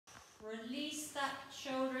that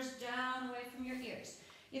shoulders down away from your ears.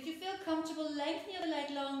 If you feel comfortable, lengthen the other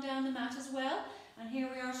leg long down the mat as well. And here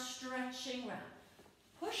we are stretching round.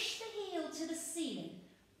 Push the heel to the ceiling.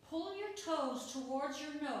 Pull your toes towards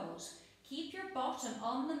your nose. Keep your bottom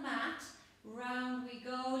on the mat. Round we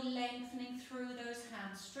go, lengthening through those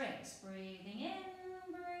hamstrings. Breathing in,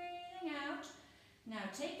 breathing out. Now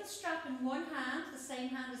take the strap in one hand, the same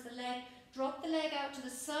hand as the leg. Drop the leg out to the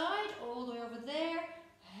side, all the way over there,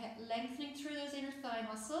 lengthening through those inner thigh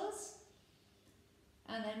muscles.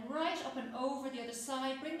 And then right up and over the other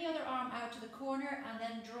side. Bring the other arm out to the corner and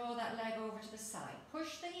then draw that leg over to the side.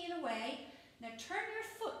 Push the heel away. Now turn your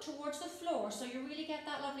foot towards the floor so you really get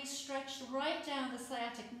that lovely stretch right down the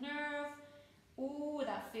sciatic nerve. Oh,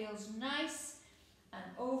 that feels nice. And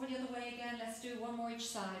over the other way again. Let's do one more each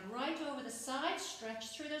side. Right over the side.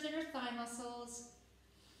 Stretch through those inner thigh muscles.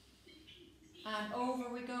 And over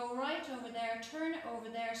we go. Right over there. Turn it over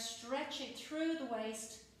there. Stretch it through the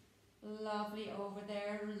waist. Lovely over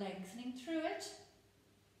there. Lengthening through it.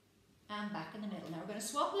 And back in the middle. Now we're going to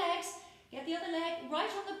swap legs. Get the other leg right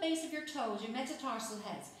on the base of your toes, your metatarsal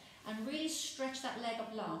heads, and really stretch that leg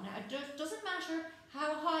up long. Now, it doesn't matter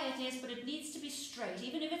how high it is, but it needs to be straight,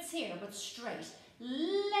 even if it's here, but straight.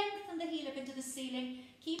 Lengthen the heel up into the ceiling.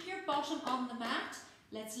 Keep your bottom on the mat.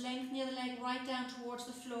 Let's lengthen the other leg right down towards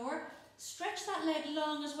the floor. Stretch that leg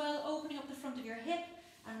long as well, opening up the front of your hip,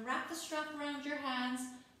 and wrap the strap around your hands.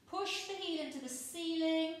 Push the heel into the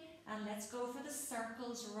ceiling. And let's go for the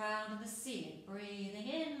circles round the ceiling. Breathing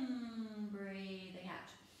in, breathing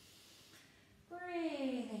out.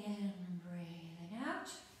 Breathing in, breathing out.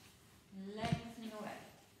 Lengthening away.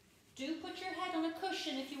 Do put your head on a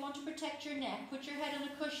cushion if you want to protect your neck. Put your head on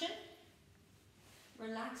a cushion.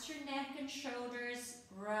 Relax your neck and shoulders.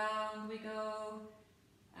 Round we go.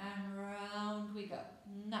 And round we go.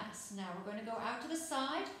 Nice. Now we're going to go out to the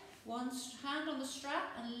side. One hand on the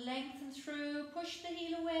strap and lengthen through. Push the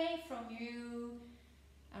heel away from you.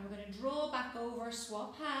 And we're going to draw back over,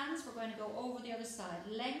 swap hands. We're going to go over the other side.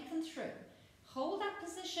 Lengthen through. Hold that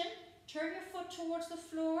position. Turn your foot towards the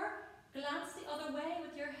floor. Glance the other way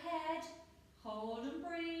with your head. Hold and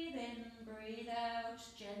breathe in, breathe out.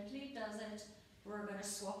 Gently does it. We're going to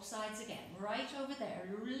swap sides again. Right over there.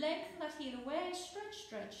 Lengthen that heel away. Stretch,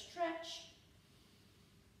 stretch, stretch.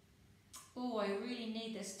 Oh, I really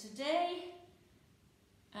need this today.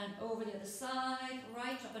 And over the other side,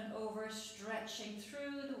 right up and over, stretching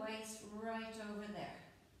through the waist, right over there.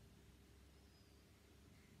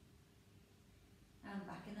 And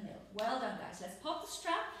back in the middle. Well done, guys. Let's pop the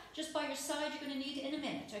strap just by your side. You're going to need it in a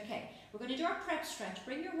minute. Okay, we're going to do our prep stretch.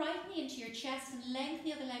 Bring your right knee into your chest and lengthen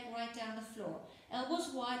the other leg right down the floor.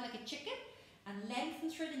 Elbows wide like a chicken and lengthen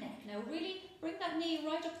through the neck. Now really bring that knee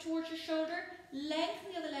right up towards your shoulder.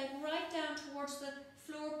 Lengthen the other leg right down towards the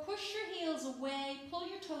floor. Push your heels away. Pull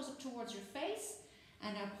your toes up towards your face.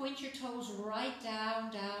 And now point your toes right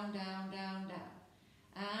down, down, down, down, down.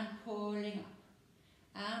 And pulling up.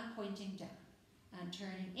 And pointing down. And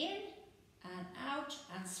turning in and out.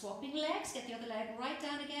 And swapping legs. Get the other leg right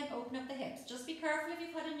down again. Open up the hips. Just be careful if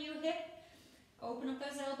you've had a new hip. Open up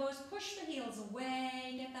those elbows. Push the heels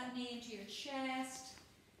away. Get that knee into your chest.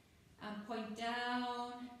 And point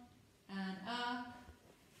down. And up,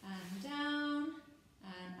 and down,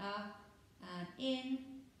 and up, and in,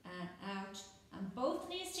 and out, and both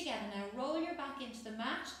knees together. Now roll your back into the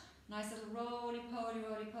mat. Nice little roly-poly,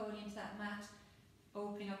 roly-poly into that mat,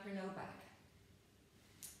 opening up your low back.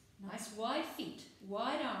 Nice wide feet,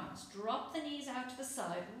 wide arms. Drop the knees out to the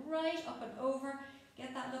side, right up and over.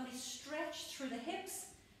 Get that lovely stretch through the hips.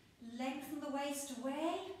 Lengthen the waist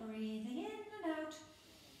away, breathing in and out.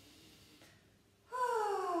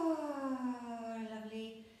 Oh,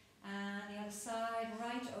 lovely. And the other side,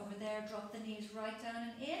 right over there. Drop the knees right down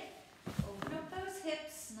and in. Open up those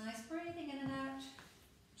hips. Nice breathing in and out.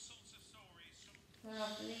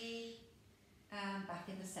 Lovely. And back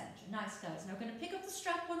in the center. Nice, guys. Now we're going to pick up the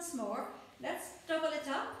strap once more. Let's double it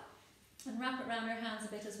up and wrap it around our hands a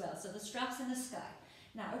bit as well. So the strap's in the sky.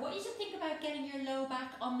 Now I want you to think about getting your low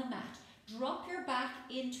back on the mat. Drop your back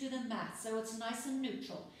into the mat so it's nice and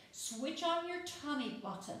neutral. Switch on your tummy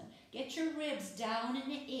button. Get your ribs down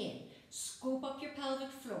and in. Scoop up your pelvic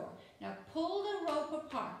floor. Now pull the rope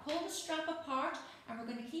apart. Pull the strap apart, and we're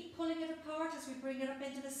going to keep pulling it apart as we bring it up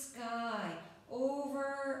into the sky.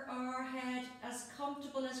 Over our head, as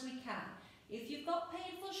comfortable as we can. If you've got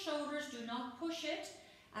painful shoulders, do not push it.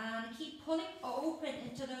 And keep pulling open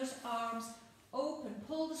into those arms. Open.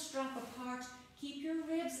 Pull the strap apart. Keep your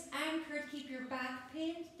ribs anchored. Keep your back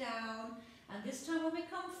pinned down. And this time when we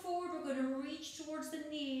come forward, we're going to reach towards the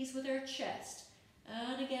knees with our chest.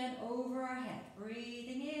 And again, over our head.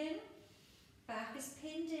 Breathing in, is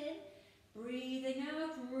pinned in. Breathing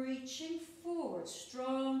out, reaching forward.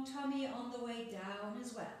 Strong tummy on the way down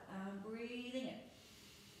as well. And breathing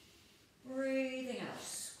in. Breathing out,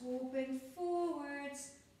 scooping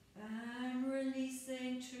forwards. And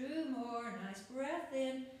releasing. 2 more. Nice breath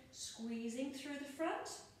in. Squeezing through the front.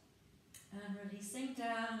 And releasing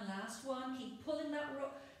down. Last one. Keep pulling that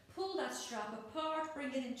rope. Pull that strap apart.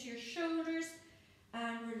 Bring it into your shoulders.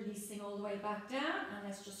 And releasing all the way back down, and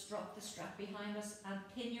let's just drop the strap behind us and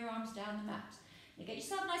pin your arms down the mat. Now get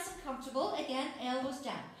yourself nice and comfortable. Again, elbows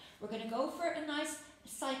down. We're going to go for a nice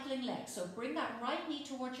cycling leg. So bring that right knee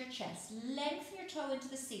towards your chest. Lengthen your toe into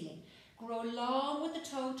the ceiling. Grow long with the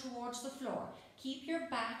toe towards the floor. Keep your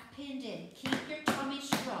back pinned in. Keep your tummy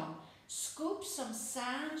strong. Scoop some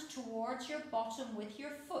sand towards your bottom with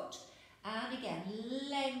your foot. And again,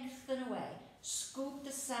 lengthen away. Scoop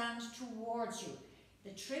the sand towards you.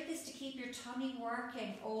 The trick is to keep your tummy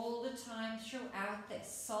working all the time throughout this.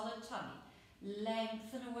 Solid tummy.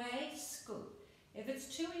 Lengthen away, scoop. If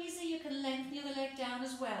it's too easy, you can lengthen the other leg down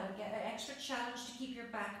as well and get an extra challenge to keep your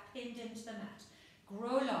back pinned into the mat.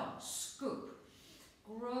 Grow long, scoop.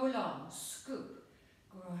 Grow long, scoop.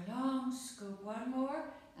 Grow long, scoop. One more,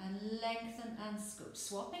 and lengthen and scoop.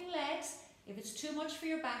 Swapping legs. If it's too much for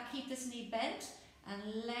your back, keep this knee bent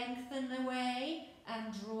and lengthen away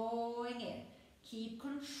and drawing in. Keep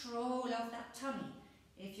control of that tummy.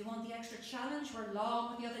 If you want the extra challenge, we're long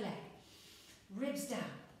with the other leg. Ribs down.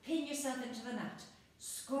 Pin yourself into the mat.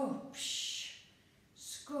 Scoosh.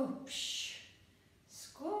 Scoosh.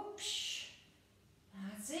 Scoosh.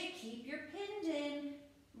 That's it. Keep your pinned in.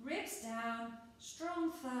 Ribs down.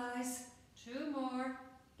 Strong thighs. 2 more.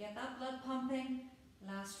 Get that blood pumping.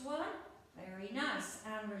 Last one. Very nice.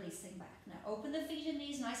 And releasing back. Now open the feet and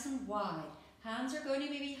knees nice and wide. Hands are going to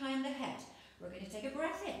be behind the head. We're going to take a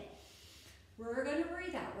breath in. We're going to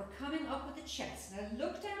breathe out. We're coming up with the chest. Now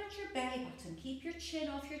look down at your belly button. Keep your chin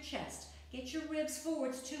off your chest. Get your ribs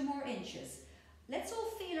forwards 2 more inches. Let's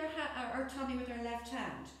all feel our tummy with our left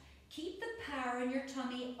hand. Keep the power in your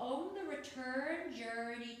tummy on the return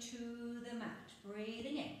journey to the mat.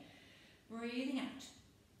 Breathing in. Breathing out.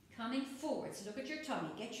 Coming forwards. Look at your tummy.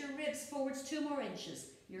 Get your ribs forwards 2 more inches.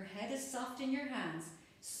 Your head is soft in your hands.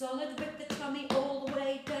 Solid with the tummy all the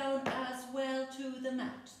way down as well to the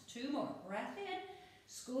mat. 2 more. Breath in.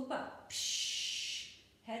 Scoop up. Psh.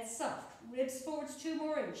 Head soft. Ribs forwards 2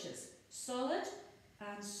 more inches. Solid.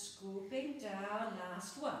 And scooping down.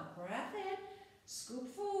 Last one. Breath in.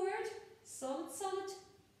 Scoop forward. Solid, solid.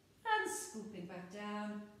 And scooping back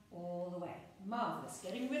down all the way. Marvellous.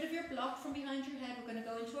 Getting rid of your block from behind your head. We're going to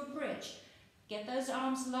go into a bridge. Get those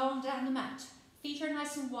arms long down the mat. Feet are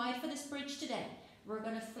nice and wide for this bridge today. We're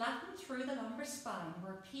going to flatten through the lumbar spine.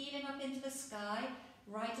 We're peeling up into the sky,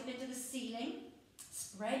 right up into the ceiling.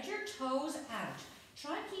 Spread your toes out.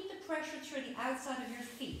 Try and keep the pressure through the outside of your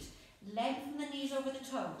feet. Lengthen the knees over the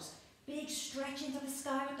toes. Big stretch into the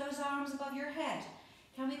sky with those arms above your head.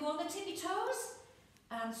 Can we go on the tippy toes?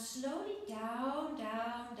 And slowly down,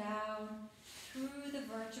 down, down through the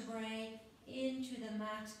vertebrae into the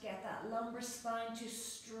mat. Get that lumbar spine to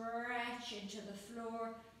stretch into the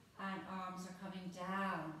floor. And arms are coming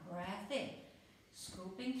down. Breath in.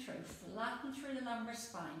 Scooping through. Flatten through the lumbar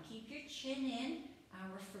spine. Keep your chin in.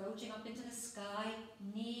 And we're floating up into the sky.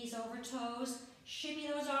 Knees over toes. Shimmy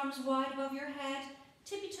those arms wide above your head.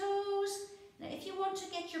 Tippy toes. Now if you want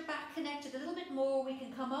to get your back connected a little bit more, we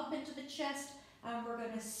can come up into the chest. And we're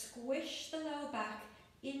going to squish the low back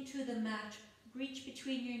into the mat. Reach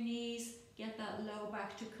between your knees. Get that low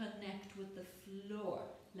back to connect with the floor.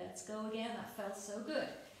 Let's go again. That felt so good.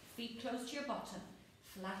 Feet close to your bottom,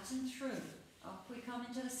 flatten through. Up we come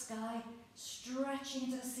into the sky, stretching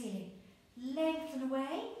into the ceiling. Lengthen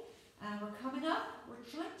away, and we're coming up.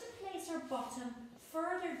 We're trying to place our bottom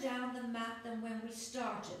further down the mat than when we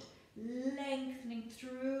started. Lengthening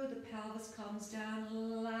through, the pelvis comes down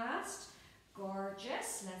last.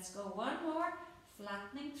 Gorgeous. Let's go one more.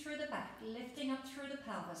 Flattening through the back, lifting up through the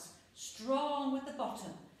pelvis. Strong with the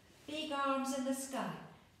bottom. Big arms in the sky.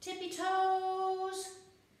 Tippy toes.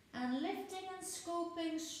 And lifting and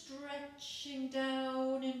scooping, stretching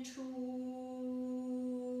down into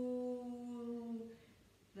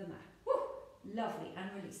the mat. Woo! Lovely. And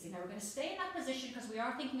releasing. Now we're going to stay in that position because we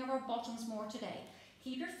are thinking of our bottoms more today.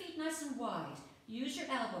 Keep your feet nice and wide. Use your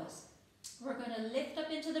elbows. We're going to lift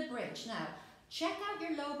up into the bridge. Now, check out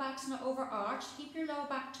your low back's not overarched. Keep your low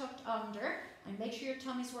back tucked under and make sure your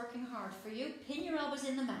tummy's working hard for you. Pin your elbows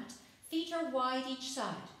in the mat. Feet are wide each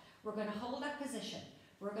side. We're going to hold that position.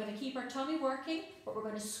 We're going to keep our tummy working, but we're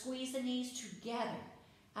going to squeeze the knees together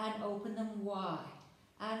and open them wide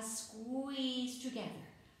and squeeze together.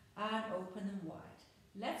 and open them wide.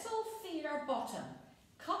 Let's all feel our bottom.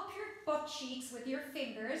 Cup your butt cheeks with your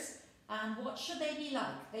fingers, and what should they be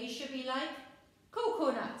like? They should be like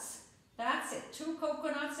coconuts. That's it, 2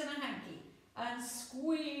 coconuts in a hanky. And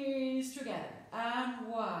squeeze together, and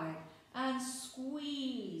wide, and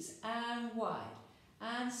squeeze, and wide,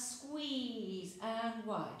 and squeeze, and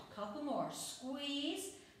wide. Couple more,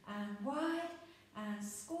 squeeze, and wide, and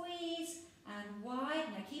squeeze, and wide.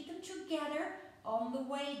 Now keep them together on the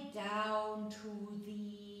way down to the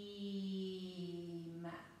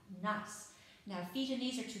mat. Nice. Now feet and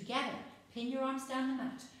knees are together. Pin your arms down the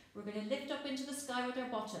mat. We're going to lift up into the sky with our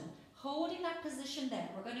bottom. Holding that position there,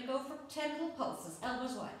 we're going to go for 10 little pulses,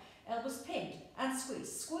 elbows wide, elbows pinned, and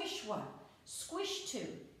squeeze. Squish 1, squish 2,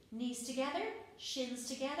 knees together, shins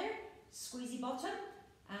together, squeezy bottom,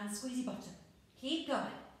 and squeezy bottom. Keep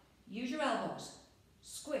going. Use your elbows.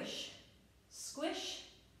 Squish, squish,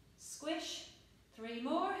 squish. 3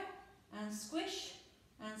 more, and squish,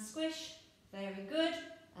 and squish. Very good.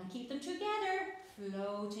 And keep them together,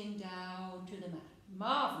 floating down to the mat.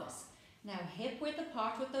 Marvellous. Now hip width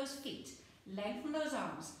apart with those feet. Lengthen those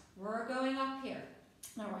arms. We're going up here.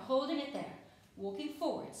 Now we're holding it there. Walking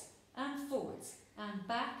forwards, and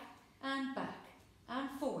back, and back, and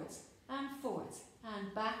forwards,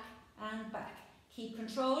 and back, and back. Keep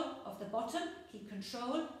control of the bottom. Keep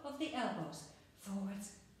control of the elbows.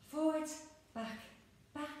 Forwards, forwards, back,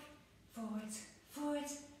 back, forwards,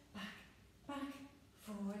 forwards, back, back,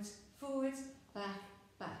 forwards, forwards, back,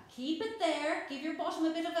 back. Keep it there. Give your bottom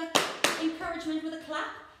a bit of a encouragement with a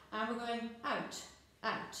clap. And we're going out,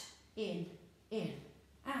 out, in,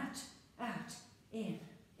 out, out, in,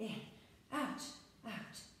 out,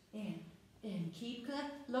 out, in. Keep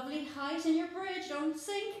that lovely height in your bridge. Don't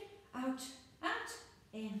sink. Out, out,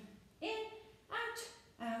 in, out,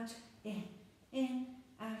 out, in,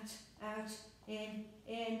 out, out,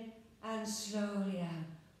 in, and slowly out.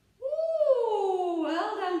 Woo!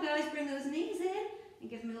 Well done, guys. Bring those knees in and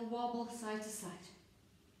give them a little wobble side to side.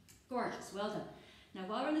 Gorgeous. Well done. Now,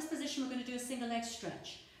 while we're in this position, we're going to do a single leg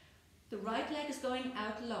stretch. The right leg is going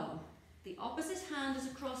out long. The opposite hand is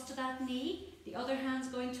across to that knee. The other hand's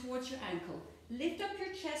going towards your ankle. Lift up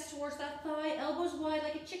your chest towards that thigh, elbows wide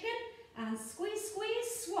like a chicken, and squeeze,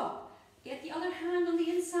 squeeze, swap. Get the other hand on the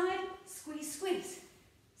inside, squeeze, squeeze,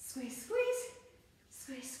 squeeze, squeeze,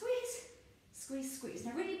 squeeze, squeeze, squeeze, squeeze.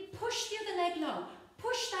 Now really push the other leg long.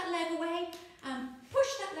 Push that leg away, and push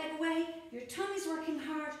that leg away. Your tummy's working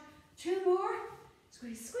hard. 2 more.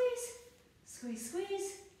 Squeeze, squeeze, squeeze,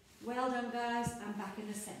 squeeze. Well done, guys. I'm back in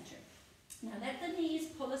the center. Now let the knees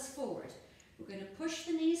pull us forward. We're going to push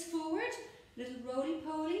the knees forward. Little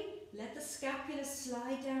roly-poly. Let the scapula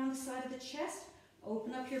slide down the side of the chest.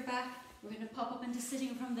 Open up your back. We're going to pop up into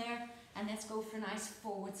sitting from there. And let's go for a nice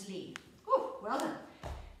forwards lean. Oh, well done.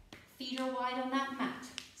 Feet are wide on that mat.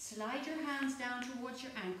 Slide your hands down towards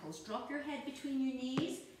your ankles. Drop your head between your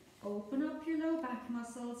knees. Open up your low back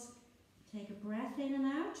muscles. Take a breath in and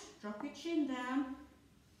out. Drop your chin down.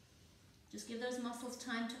 Just give those muscles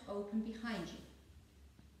time to open behind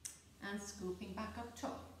you. And scooping back up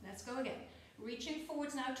top. Let's go again. Reaching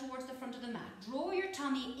forwards now towards the front of the mat. Draw your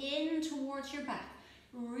tummy in towards your back.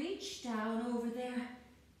 Reach down over there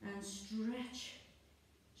and stretch,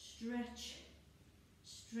 stretch,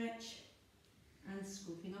 stretch. And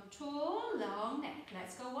scooping up tall, long neck.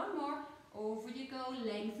 Let's go one more. Over you go.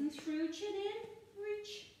 Lengthen through, chin in.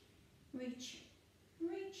 Reach, reach,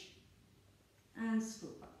 reach. And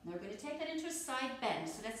scoop up. Now we're going to take that into a side bend.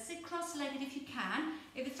 So let's sit cross-legged if you can.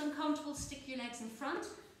 If it's uncomfortable, stick your legs in front.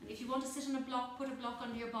 And if you want to sit on a block, put a block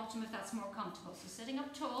under your bottom if that's more comfortable. So sitting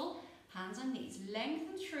up tall, hands on knees.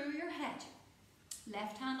 Lengthen through your head.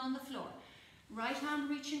 Left hand on the floor. Right hand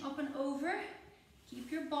reaching up and over. Keep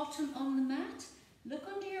your bottom on the mat. Look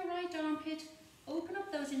under your right armpit. Open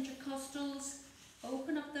up those intercostals.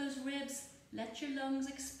 Open up those ribs. Let your lungs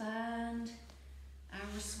expand. And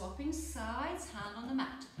we're swapping sides, hand on the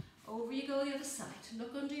mat. Over you go the other side.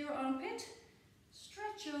 Look under your armpit.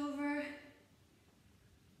 Stretch over.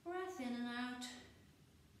 Breath in and out.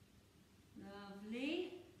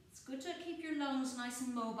 Lovely. It's good to keep your lungs nice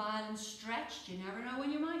and mobile and stretched. You never know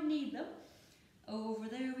when you might need them. Over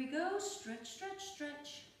there we go. Stretch, stretch,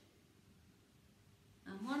 stretch.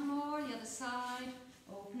 And one more, the other side.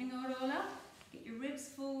 Opening it all up. Get your ribs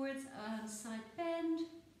forwards and side bend.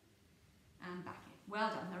 And back in. Well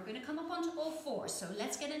done. Now we're going to come up onto all fours. So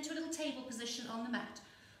let's get into a little table position on the mat.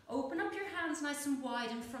 Open up your hands nice and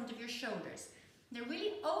wide in front of your shoulders. Now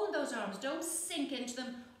really own those arms. Don't sink into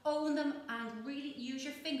them. Own them and really use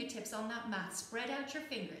your fingertips on that mat. Spread out your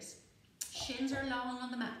fingers. Shins are long on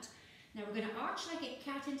the mat. Now we're going to arch like a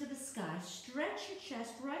cat into the sky. Stretch your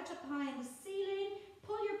chest right up high in the ceiling.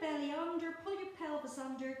 Pull your belly under, pull your pelvis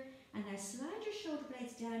under. And now slide your shoulder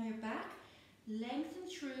blades down your back. Lengthen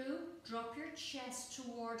through. Drop your chest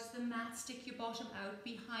towards the mat. Stick your bottom out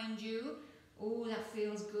behind you. Oh, that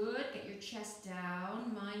feels good. Get your chest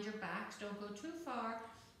down. Mind your backs. Don't go too far.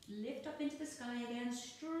 Lift up into the sky again.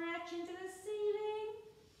 Stretch into the ceiling.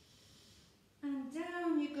 And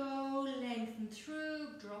down you go. Lengthen through.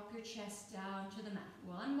 Drop your chest down to the mat.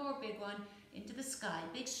 One more big one. Into the sky.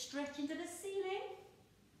 Big stretch into the ceiling.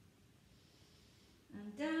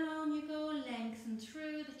 And down you go. Lengthen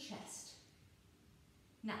through the chest.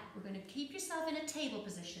 Now, we're going to keep yourself in a table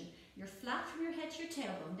position. You're flat from your head to your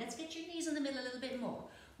tailbone. Let's get your knees in the middle a little bit more.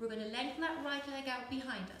 We're going to lengthen that right leg out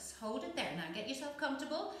behind us. Hold it there. Now, get yourself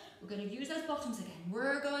comfortable. We're going to use those bottoms again.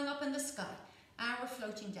 We're going up in the sky and we're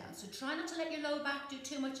floating down. So try not to let your low back do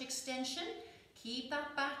too much extension. Keep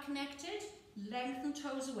that back connected. Lengthen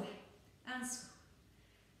toes away and scoop.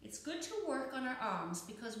 It's good to work on our arms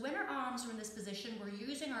because when our arms are in this position, we're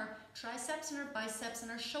using our triceps and our biceps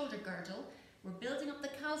and our shoulder girdle. We're building up the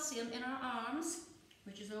calcium in our arms,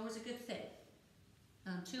 which is always a good thing.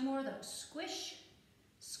 And two more of those. Squish,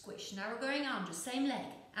 squish. Now we're going under, same leg,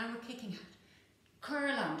 and we're kicking out.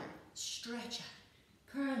 Curl under, stretch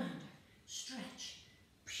out. Curl under, stretch,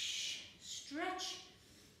 stretch.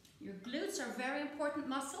 Your glutes are a very important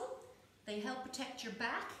muscle. They help protect your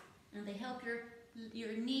back, and they help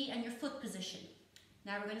your knee and your foot position.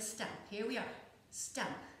 Now we're going to stamp. Here we are. Stamp,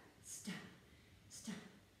 stamp, stamp.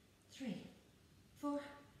 3, 4,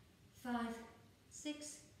 5,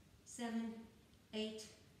 6, 7, 8,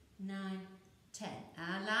 9, 10.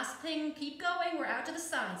 And last thing, keep going. We're out to the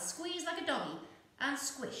side. Squeeze like a doggy. And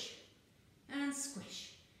squish. And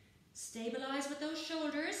squish. Stabilize with those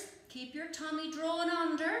shoulders. Keep your tummy drawn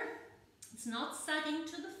under. It's not sagging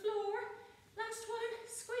to the floor. Last one.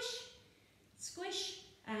 Squish. Squish.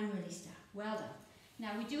 And release down. Well done.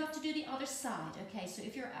 Now we do have to do the other side, okay? So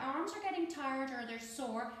if your arms are getting tired or they're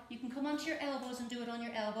sore, you can come onto your elbows and do it on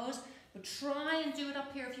your elbows, but try and do it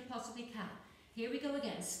up here if you possibly can. Here we go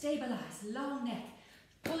again. Stabilize, long neck.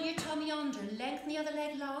 Pull your tummy under, lengthen the other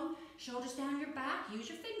leg long, shoulders down your back, use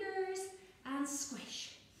your fingers, and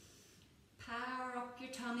squish. Power up your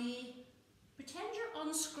tummy. Pretend you're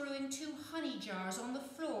unscrewing 2 honey jars on the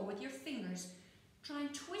floor with your fingers. Try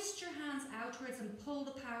and twist your hands outwards and pull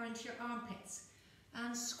the power into your armpits.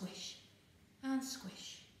 And squish, and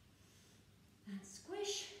squish, and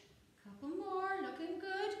squish. Couple more, looking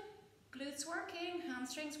good. Glutes working,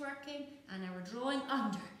 hamstrings working. And now we're drawing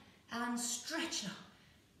under and stretch long.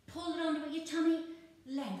 Pull it under with your tummy,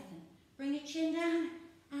 lengthen. Bring your chin down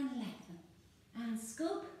and lengthen. And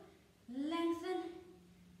scoop, lengthen,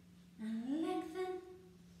 and lengthen.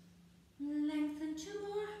 Lengthen, 2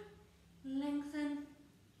 more, lengthen.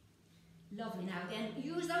 Lovely. Now again,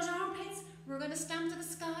 use those armpits. We're going to stamp to the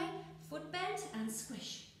sky, foot bent, and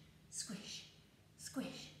squish, squish,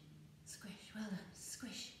 squish, squish. Well done.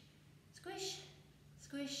 Squish, squish,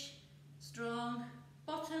 squish. Strong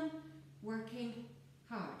bottom, working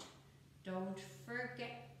hard. Don't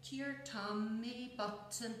forget your tummy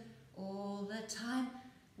button all the time.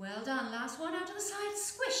 Well done. Last one out to the side.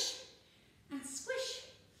 Squish and squish.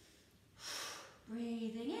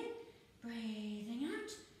 Breathing in, breathing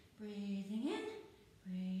out, breathing in,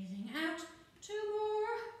 breathing out. 2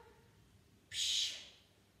 more. Psh,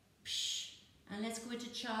 psh. And let's go into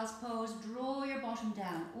child's pose. Draw your bottom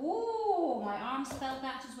down. Oh, my arms felt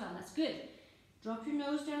that as well. That's good. Drop your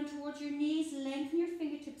nose down towards your knees. Lengthen your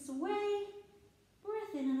fingertips away.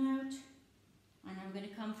 Breath in and out. And then we're going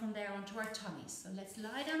to come from there onto our tummies. So let's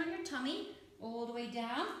lie down on your tummy all the way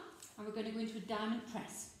down. And we're going to go into a diamond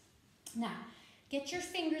press. Now, get your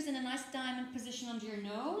fingers in a nice diamond position under your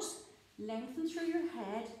nose. Lengthen through your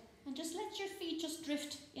head. And just let your feet just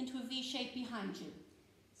drift into a V shape behind you.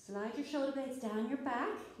 Slide your shoulder blades down your back.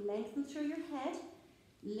 Lengthen through your head.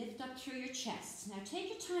 Lift up through your chest. Now take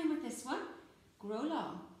your time with this one. Grow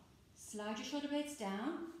long. Slide your shoulder blades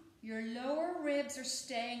down. Your lower ribs are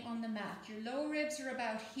staying on the mat. Your lower ribs are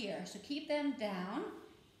about here. So keep them down.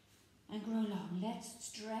 And grow long. Let's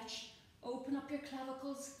stretch. Open up your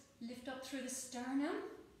clavicles. Lift up through the sternum.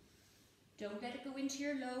 Don't let it go into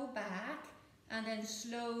your low back. And then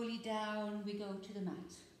slowly down we go to the mat.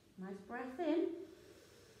 Nice breath in.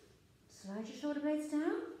 Slide your shoulder blades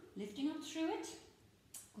down, lifting up through it.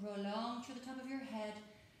 Grow long through the top of your head.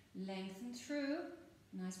 Lengthen through.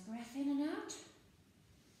 Nice breath in and out.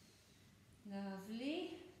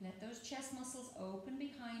 Lovely. Let those chest muscles open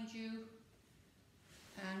behind you.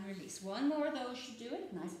 And release. 1 more of those should do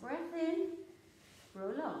it. Nice breath in.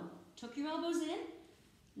 Grow long. Tuck your elbows in.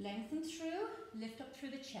 Lengthen through, lift up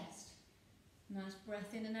through the chest. Nice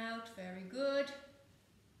breath in and out, very good.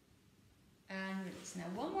 And release. Now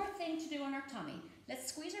one more thing to do on our tummy. Let's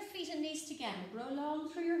squeeze our feet and knees together. Grow long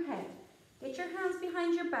through your head. Get your hands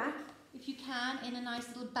behind your back, if you can, in a nice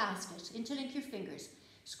little basket. Interlink your fingers.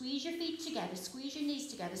 Squeeze your feet together, squeeze your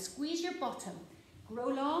knees together, squeeze your bottom. Grow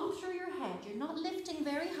long through your head. You're not lifting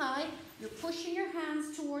very high, you're pushing your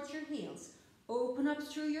hands towards your heels. Open up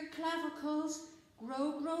through your clavicles.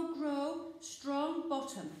 Grow, grow, grow. Strong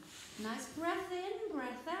bottom. Nice breath in,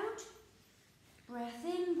 breath out. Breath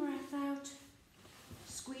in, breath out.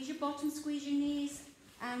 Squeeze your bottom, squeeze your knees,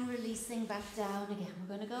 and releasing back down again.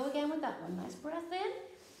 We're going to go again with that one. Nice breath in.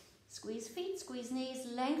 Squeeze feet, squeeze knees,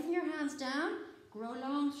 lengthen your hands down. Grow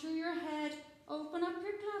long through your head. Open up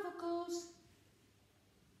your clavicles.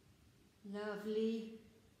 Lovely.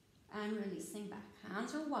 And releasing back.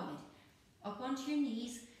 Hands are wide. Up onto your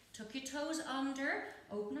knees. Tuck your toes under.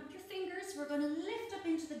 Open up your fingers. We're going to lift up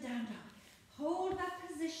into the down dog. Hold that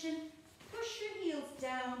position. Push your heels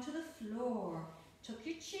down to the floor. Tuck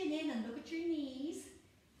your chin in and look at your knees.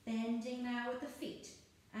 Bending now with the feet.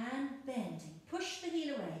 And bending. Push the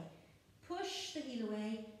heel away. Push the heel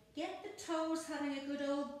away. Get the toes having a good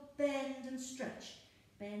old bend and stretch.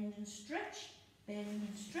 Bend and stretch. Bend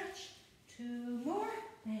and stretch. Two more.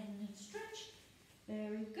 Bend and stretch.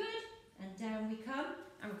 Very good. And down we come.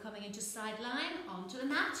 And we're coming into side line onto the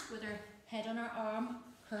mat with our head on our arm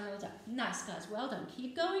curled up. Nice guys, well done.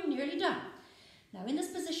 Keep going, nearly done. Now in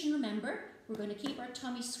this position, remember, we're going to keep our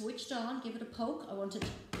tummy switched on. Give it a poke. I want it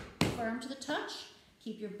firm to the touch.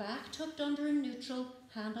 Keep your back tucked under in neutral,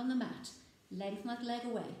 hand on the mat. Lengthen that leg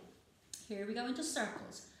away. Here we go into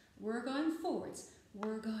circles. We're going forwards,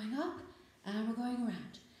 we're going up, and we're going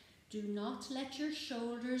around. Do not let your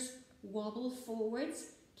shoulders wobble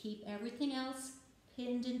forwards. Keep everything else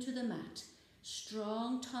pinned into the mat.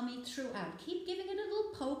 Strong tummy throughout. Keep giving it a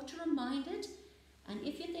little poke to remind it. And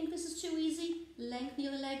if you think this is too easy, lengthen the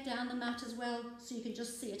other leg down the mat as well so you can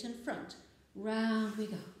just see it in front. Round we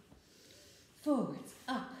go. Forwards,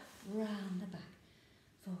 up, round the back.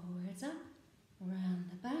 Forwards, up, round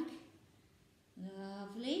the back.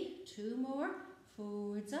 Lovely. Two more.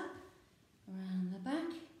 Forwards, up, round the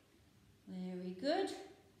back. Very good.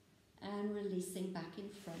 And releasing back in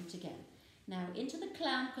front again. Now into the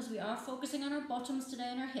clown, because we are focusing on our bottoms today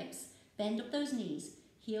and our hips. Bend up those knees.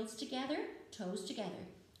 Heels together, toes together.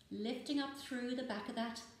 Lifting up through the back of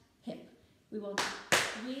that hip. We want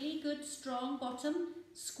really good, strong bottom.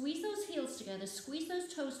 Squeeze those heels together, squeeze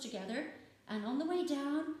those toes together. And on the way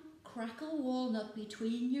down, crackle walnut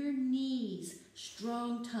between your knees.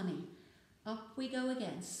 Strong tummy. Up we go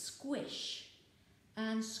again. Squish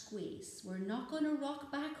and squeeze. We're not going to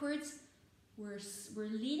rock backwards. We're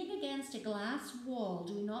leaning against a glass wall.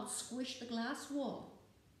 Do not squish the glass wall.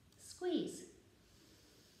 Squeeze.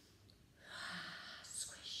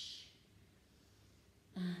 Squish.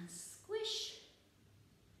 And squish.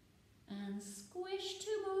 And squish.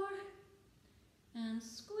 Two more. And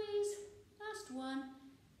squeeze. Last one.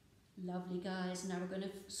 Lovely guys. Now we're going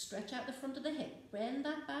to stretch out the front of the hip. Bend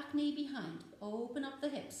that back knee behind. Open up the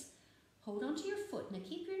hips. Hold onto your foot. Now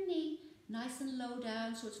keep your knee nice and low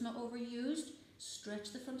down so it's not overused.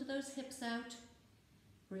 Stretch the front of those hips out.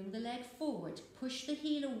 Bring the leg forward. Push the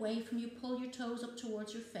heel away from you. Pull your toes up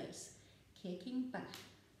towards your face. Kicking back.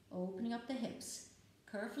 Opening up the hips.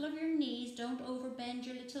 Careful of your knees. Don't overbend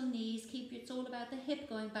your little knees. It's all about the hip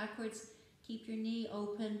going backwards. Keep your knee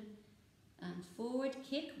open. And forward.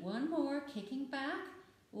 Kick. One more. Kicking back.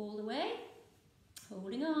 All the way.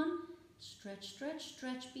 Holding on. Stretch, stretch,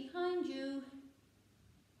 stretch behind you.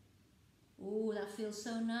 Oh, that feels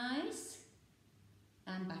so nice.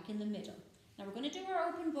 And back in the middle. Now we're going to do our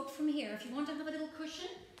open book from here. If you want to have a little cushion,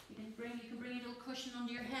 you can bring a little cushion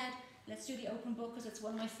under your head. Let's do the open book because it's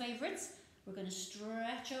one of my favorites. We're going to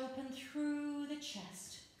stretch open through the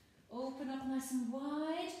chest. Open up nice and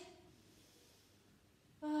wide.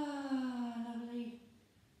 Ah, lovely.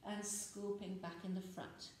 And scooping back in the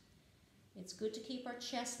front. It's good to keep our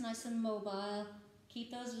chest nice and mobile.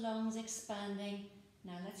 Keep those lungs expanding.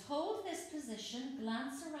 Now let's hold this position.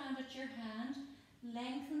 Glance around at your hand.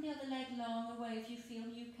 Lengthen the other leg long away if you feel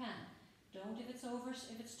you can. Don't if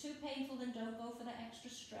it's too painful, then don't go for the extra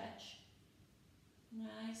stretch.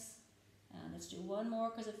 Nice. And let's do one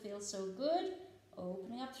more because it feels so good.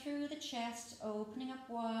 Opening up through the chest, opening up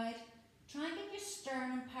wide. Try and get your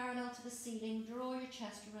sternum parallel to the ceiling. Draw your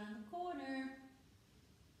chest around the corner.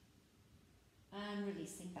 And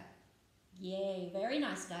releasing back. Yay, very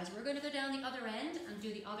nice guys. We're going to go down the other end and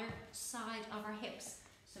do the other side of our hips.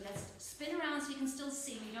 So let's spin around so you can still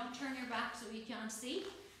see. You don't turn your back so you can't see.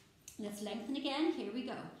 Let's lengthen again. Here we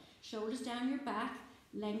go. Shoulders down your back,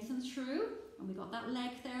 lengthen through, and we got that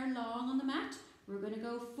leg there long on the mat. We're going to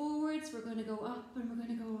go forwards, we're going to go up, and we're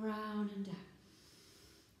going to go round and down.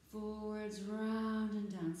 Forwards, round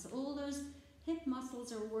and down. So all those hip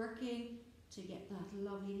muscles are working to get that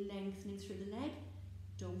lovely lengthening through the leg.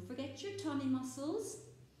 Don't forget your tummy muscles.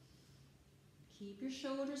 Keep your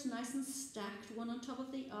shoulders nice and stacked, one on top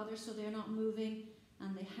of the other, so they're not moving,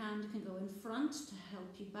 and the hand can go in front to help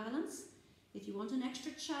you balance. If you want an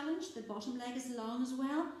extra challenge, the bottom leg is long as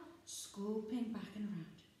well, scoping back and around.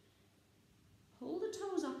 Hold the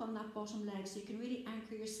toes up on that bottom leg so you can really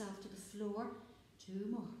anchor yourself to the floor. 2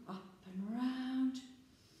 more. Up and round.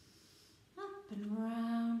 Up and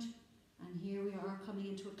round. And here we are coming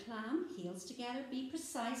into a clam. Heels together. Be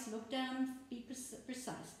precise. Look down. Be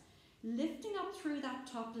precise. Lifting up through that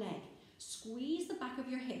top leg. Squeeze the back of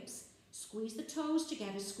your hips. Squeeze the toes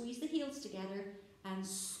together. Squeeze the heels together. And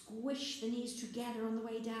squish the knees together on the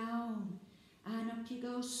way down. And up you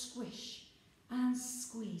go. Squish. And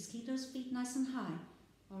squeeze. Keep those feet nice and high.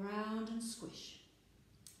 Around and squish.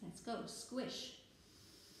 Let's go. Squish.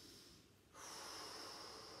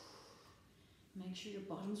 Make sure your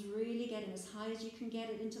bottom's really getting as high as you can get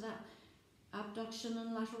it into that abduction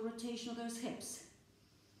and lateral rotation of those hips.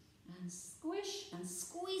 And squish and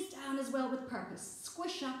squeeze down as well with purpose.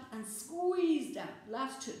 Squish up and squeeze down.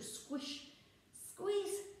 Last 2. Squish,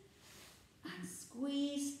 squeeze, and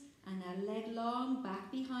squeeze. And now leg long,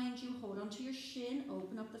 back behind you. Hold onto your shin.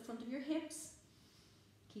 Open up the front of your hips.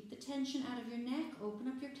 Keep the tension out of your neck. Open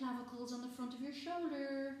up your clavicles on the front of your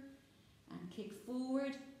shoulder. And kick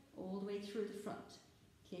forward all the way through the front.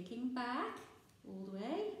 Kicking back all the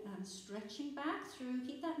way and stretching back through.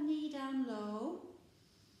 Keep that knee down low.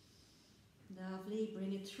 Lovely.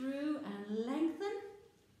 Bring it through and lengthen.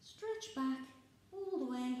 Stretch back all the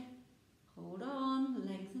way. Hold on.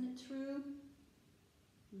 Lengthen it through.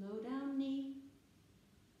 Low down knee.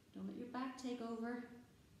 Don't let your back take over.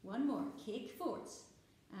 1 more. Kick forwards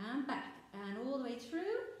and back and all the way through.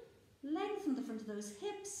 Lengthen the front of those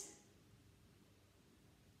hips.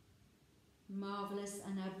 Marvellous.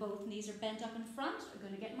 And now both knees are bent up in front. I'm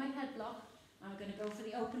going to get my head block. I'm going to go for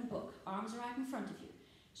the open book. Arms are out in front of you.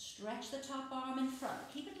 Stretch the top arm in front.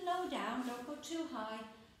 Keep it low down. Don't go too high.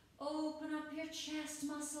 Open up your chest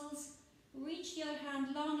muscles. Reach the other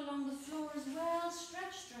hand long along the floor as well.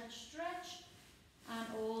 Stretch, stretch, stretch. And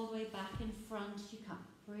all the way back in front you come.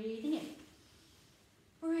 Breathing in.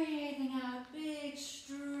 Breathing out. Big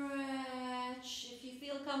stretch. If you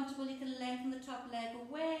feel comfortable, you can lengthen the top leg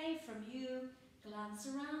away from you. Glance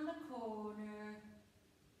around the corner.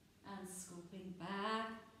 And scooping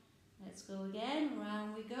back. Let's go again.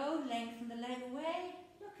 Round we go. Lengthen the leg away.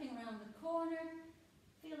 Looking around the corner.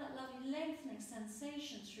 Feel that lovely lengthening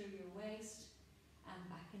sensation through your waist and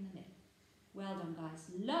back in the middle. Well done, guys.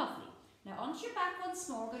 Lovely. Now onto your back once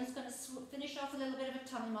more. We're just going to finish off a little bit of a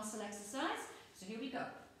tummy muscle exercise. So here we go.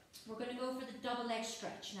 We're going to go for the double leg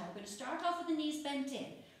stretch. Now we're going to start off with the knees bent in.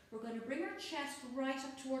 We're going to bring our chest right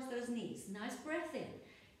up towards those knees. Nice breath in.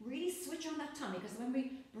 Really switch on that tummy, because when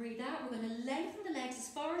we breathe out, we're going to lengthen the legs as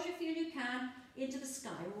far as you feel you can into the sky.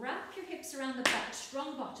 Wrap your hips around the back.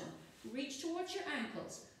 Strong bottom. Reach towards your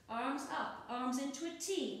ankles, arms up, arms into a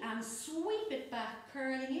T, and sweep it back,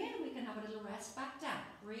 curling in. We can have a little rest back down.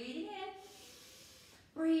 Breathing in,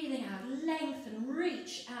 breathing out, lengthen,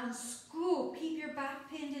 reach, and scoop. Keep your back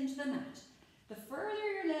pinned into the mat. The further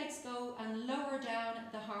your legs go and lower down,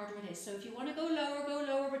 the harder it is. So if you want to go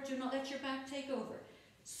lower, but do not let your back take over.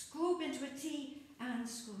 Scoop into a T and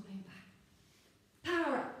scooping back.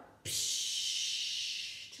 Power up.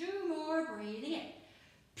 Psh. 2 more, breathing in.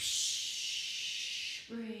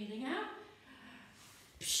 Breathing out.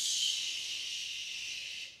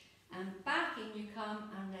 And back in you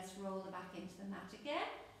come, and let's roll the back into the mat again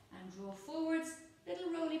and draw forwards.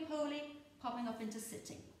 Little roly-poly, popping up into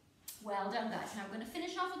sitting. Well done, guys. Now we're going to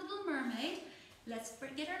finish off with a little mermaid. Let's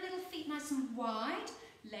get our little feet nice and wide.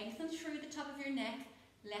 Lengthen through the top of your neck.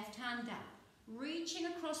 Left hand down. Reaching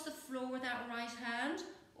across the floor with that right hand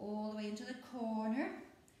all the way into the corner.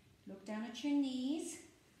 Look down at your knees.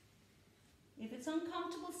 If it's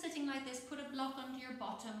uncomfortable sitting like this, put a block under your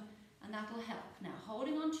bottom and that will help. Now,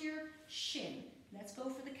 holding onto your shin, let's go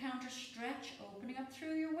for the counter stretch, opening up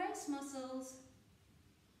through your waist muscles.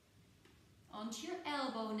 Onto your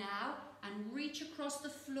elbow now and reach across the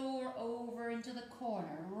floor over into the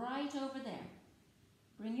corner, right over there.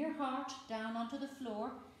 Bring your heart down onto the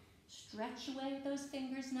floor. Stretch away with those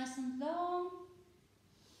fingers nice and long.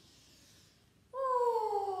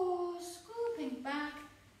 Ooh, scooping back.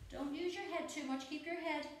 Don't use your head too much. Keep your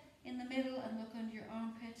head in the middle and look under your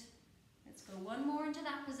armpit Let's go one more into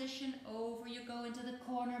that position. Over you go into the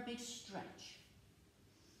corner, big stretch.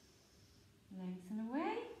 Lengthen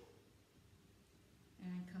away.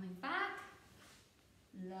 And coming back.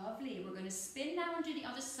 Lovely. We're going to spin now and do the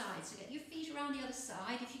other side. So get your feet around the other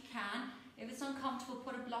side if you can. If it's uncomfortable,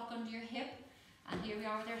 put a block under your hip. And here we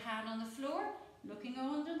are with our hand on the floor. Looking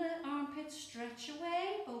under the armpit, stretch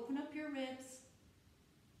away. Open up your ribs.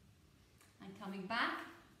 And coming back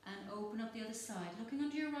and open up the other side. Looking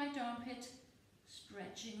under your right armpit.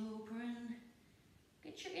 Stretching open.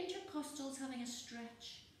 Get your intercostals having a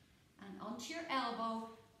stretch. And onto your elbow.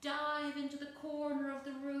 Dive into the corner of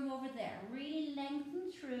the room over there. Really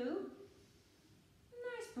lengthen through.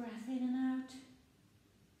 Nice breath in and out.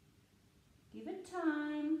 Give it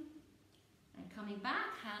time. And coming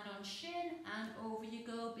back, hand on shin, and over you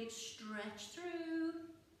go. Big stretch through.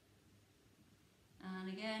 And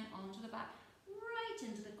again, onto the back. Right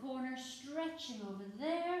into the corner, stretching over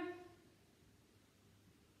there.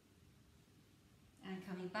 And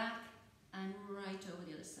coming back, and right over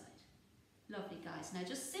the other side. Lovely, guys. Now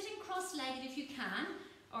just sitting cross-legged if you can,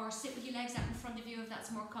 or sit with your legs out in front of you if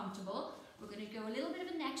that's more comfortable. We're going to go a little bit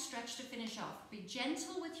of a neck stretch to finish off. Be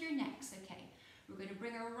gentle with your necks, okay? We're going to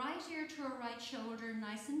bring our right ear to our right shoulder,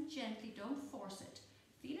 nice and gently, don't force it.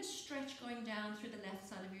 Feel a stretch going down through the left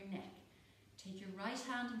side of your neck. Take your right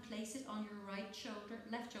hand and place it on your right shoulder,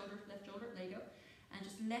 left shoulder, there you go. And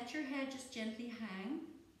just let your head just gently hang.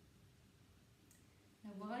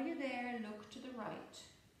 Now while you're there, look to the right.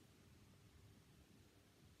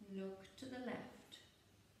 Look to the left.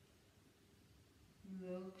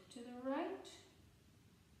 Look to the right.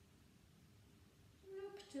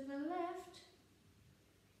 Look to the left.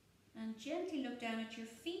 And gently look down at your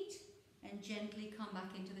feet and gently come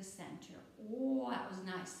back into the center. Oh, that was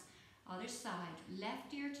nice. Other side,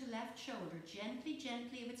 left ear to left shoulder. Gently,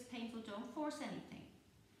 gently, if it's painful, don't force anything.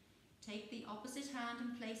 Take the opposite hand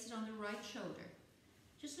and place it on the right shoulder.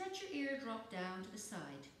 Just let your ear drop down to the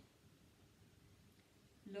side.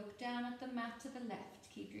 Look down at the mat to the left.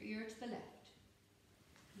 Keep your ear to the left.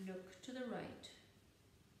 Look to the right.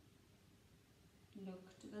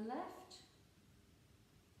 Look to the left.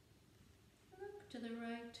 Look to the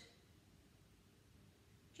right.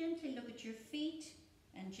 Gently look at your feet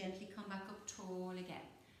and gently come back up tall again.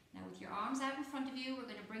 Now with your arms out in front of you, we're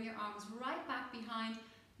going to bring your arms right back behind.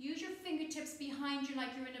 Use your fingertips behind you like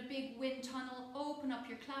you're in a big wind tunnel. Open up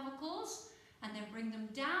your clavicles. And then bring them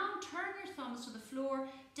down, turn your thumbs to the floor,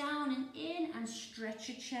 down and in, and stretch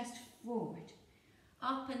your chest forward.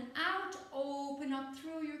 Up and out, open up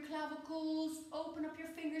through your clavicles, open up your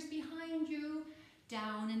fingers behind you,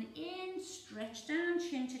 down and in, stretch down,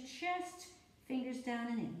 chin to chest, fingers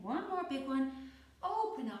down and in. One more big one,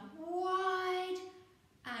 open up wide,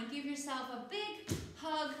 and give yourself a big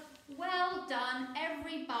hug. Well done,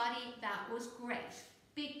 everybody, that was great.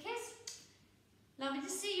 Big kiss. Lovely to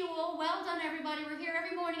see you all. Well done, everybody. We're here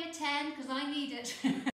every morning at 10 because I need it.